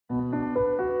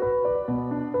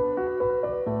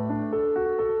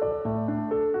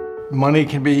Money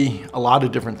can be a lot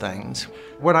of different things.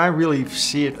 What I really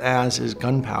see it as is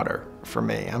gunpowder for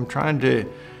me. I'm trying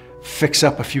to fix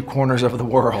up a few corners of the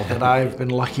world that I've been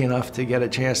lucky enough to get a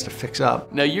chance to fix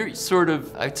up. Now you're sort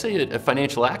of, I'd say, a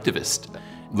financial activist.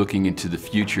 Looking into the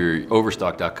future,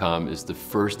 Overstock.com is the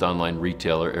first online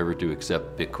retailer ever to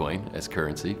accept Bitcoin as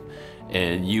currency.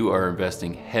 And you are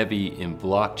investing heavy in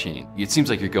blockchain. It seems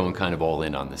like you're going kind of all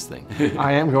in on this thing.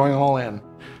 I am going all in.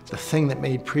 The thing that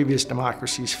made previous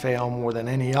democracies fail more than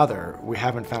any other, we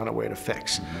haven't found a way to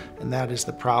fix. And that is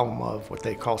the problem of what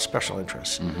they call special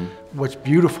interests. What's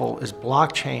beautiful is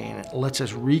blockchain lets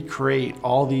us recreate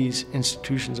all these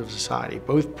institutions of society,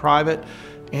 both private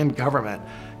and government.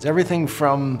 It's everything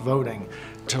from voting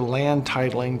to land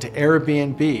titling to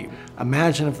Airbnb.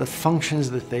 Imagine if the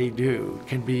functions that they do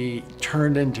can be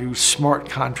turned into smart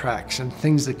contracts and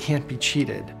things that can't be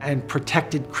cheated and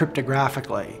protected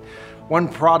cryptographically. One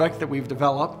product that we've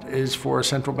developed is for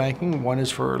central banking, one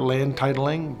is for land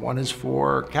titling, one is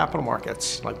for capital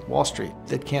markets like Wall Street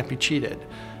that can't be cheated.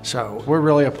 So we're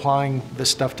really applying this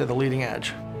stuff to the leading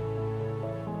edge.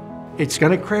 It's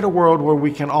going to create a world where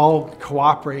we can all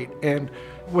cooperate, and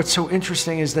what's so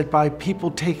interesting is that by people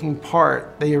taking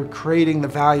part, they are creating the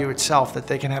value itself that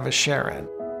they can have a share in.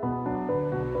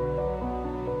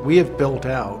 We have built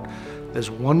out this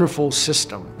wonderful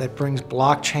system that brings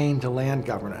blockchain to land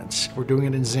governance. We're doing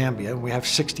it in Zambia. We have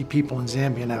 60 people in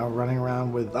Zambia now running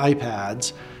around with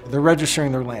iPads. They're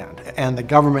registering their land, and the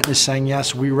government is saying,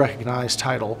 yes, we recognize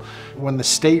title. When the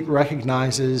state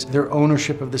recognizes their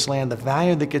ownership of this land, the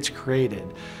value that gets created,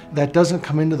 that doesn't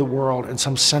come into the world in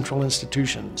some central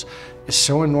institutions, is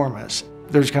so enormous.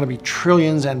 There's going to be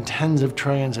trillions and tens of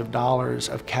trillions of dollars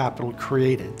of capital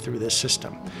created through this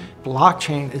system.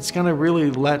 Blockchain, it's going to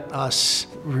really let us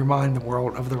remind the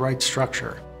world of the right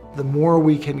structure. The more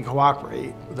we can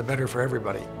cooperate, the better for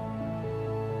everybody.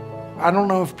 I don't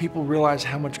know if people realize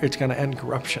how much it's going to end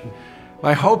corruption.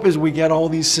 My hope is we get all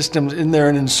these systems in there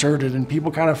and inserted, and people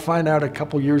kind of find out a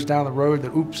couple years down the road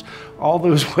that, oops, all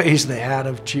those ways they had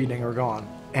of cheating are gone.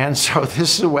 And so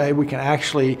this is a way we can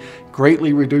actually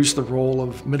greatly reduce the role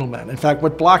of middlemen. In fact,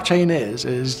 what blockchain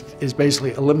is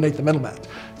basically eliminate the middlemen.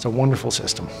 It's a wonderful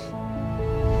system.